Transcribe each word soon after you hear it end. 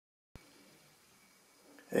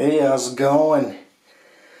Hey, how's it going?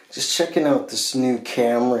 Just checking out this new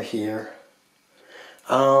camera here.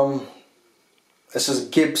 This is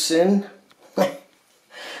Gibson. I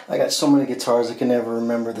got so many guitars I can never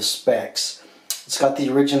remember the specs. It's got the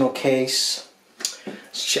original case.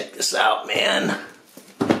 Let's check this out, man.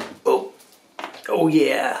 Oh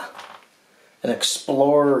yeah. An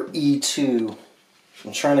Explorer E2.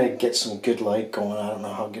 I'm trying to get some good light going. I don't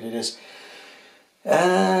know how good it is.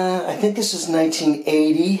 I think this is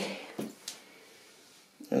 1980.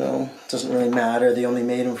 You know, doesn't really matter. They only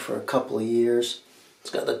made them for a couple of years.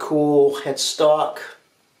 It's got the cool headstock.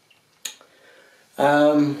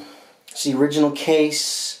 It's the original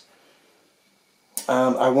case.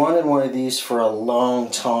 I wanted one of these for a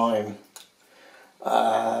long time.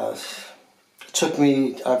 It took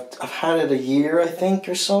me, I've had it a year, I think,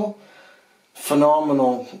 or so.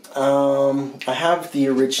 Phenomenal. I have the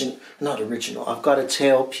I've got a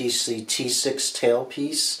tailpiece, the T6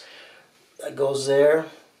 tailpiece that goes there.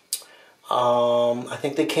 I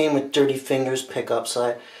think they came with Dirty Fingers pickups.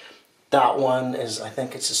 That one is, I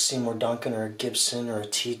think it's a Seymour Duncan or a Gibson or a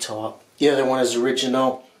T-top. The other one is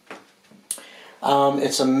original.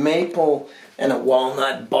 It's a maple and a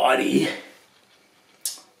walnut body,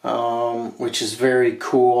 which is very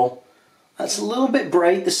cool. It's a little bit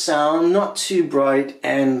bright, the sound, not too bright,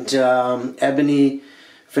 and ebony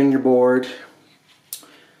fingerboard.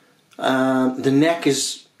 The neck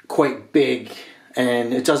is quite big,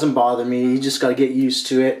 and it doesn't bother me. You just got to get used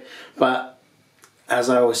to it. But as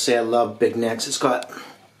I always say, I love big necks. It's got,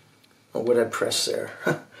 what would I press there?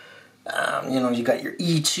 You know, you got your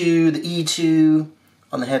E2, the E2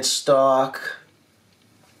 on the headstock.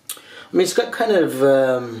 I mean, it's got kind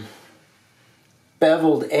of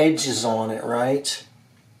beveled edges on it, right?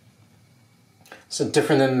 So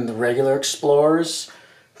different than the regular Explorers.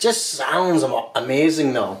 Just sounds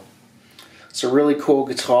amazing though. It's a really cool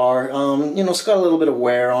guitar. You know, it's got a little bit of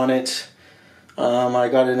wear on it. I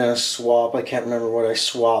got it in a swap. I can't remember what I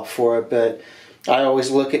swapped for it, but I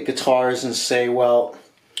always look at guitars and say, well,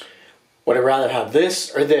 would I rather have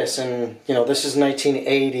this or this? And you know, this is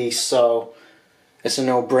 1980, so it's a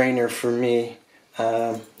no-brainer for me.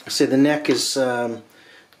 I say the neck is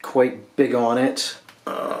quite big on it,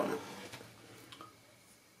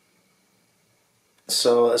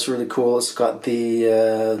 so that's really cool. It's got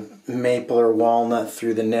the maple or walnut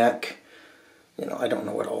through the neck. You know, I don't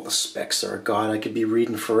know what all the specs are. God, I could be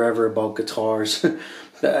reading forever about guitars.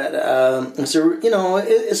 But so you know,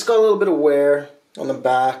 it's got a little bit of wear on the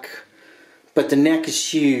back, but the neck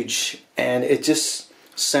is huge, and it just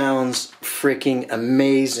sounds freaking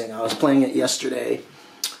amazing. I was playing it yesterday.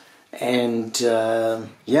 And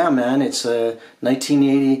yeah, man, it's a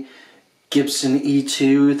 1980 Gibson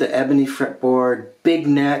E2, the ebony fretboard, big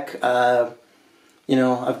neck. You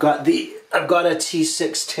know, I've got a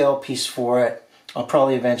T6 tailpiece for it. I'll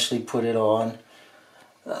probably eventually put it on.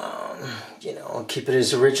 You know, keep it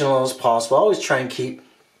as original as possible. I always try and keep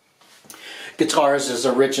guitars as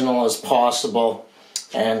original as possible.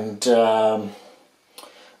 And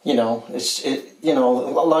you know, you know,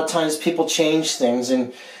 a lot of times people change things,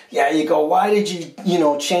 and yeah, you go, why did you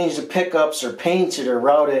know, change the pickups or paint it or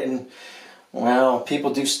route it? And well,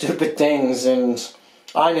 people do stupid things, and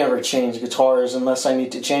I never change guitars unless I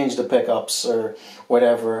need to change the pickups or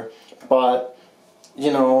whatever. But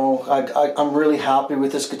you know, I'm really happy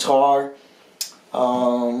with this guitar.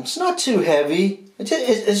 It's not too heavy.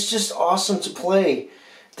 It's just awesome to play.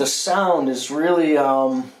 The sound is really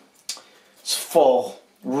it's full.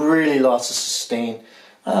 Really lots of sustain.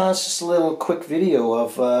 It's just a little quick video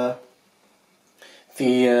of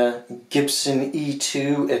the Gibson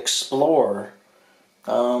E2 Explorer.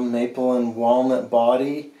 Maple and walnut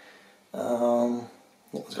body.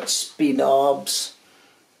 It's got speed knobs.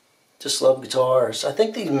 Just love guitars. I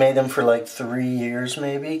think they made them for like 3 years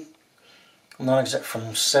maybe. I'm not exact,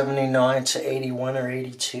 from 79 to 81 or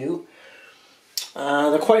 82.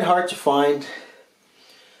 They're quite hard to find.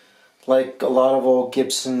 Like a lot of old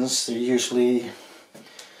Gibsons, they're usually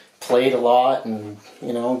played a lot and,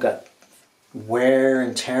 you know, got wear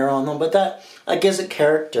and tear on them, but that gives it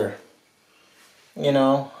character. You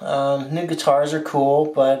know, new guitars are cool,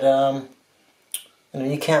 but you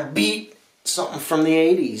know, you can't beat something from the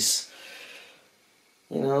 80s.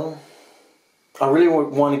 You know, I really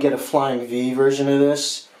want to get a Flying V version of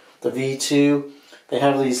this, the V2. They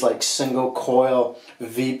have these like single coil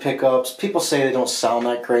V pickups. People say they don't sound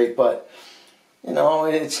that great, but you know,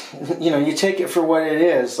 it's, you know, you take it for what it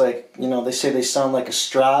is. Like, you know, they say they sound like a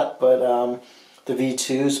Strat, but the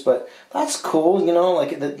V2s, but that's cool. You know,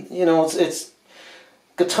 like you know, it's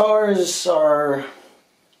guitars are,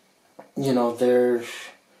 you know, they're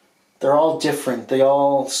they're all different. They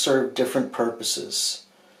all serve different purposes.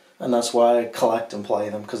 And that's why I collect and play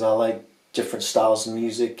them, because I like different styles of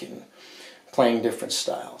music and playing different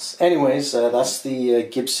styles. Anyways, that's the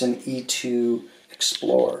Gibson E2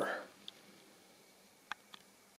 Explorer.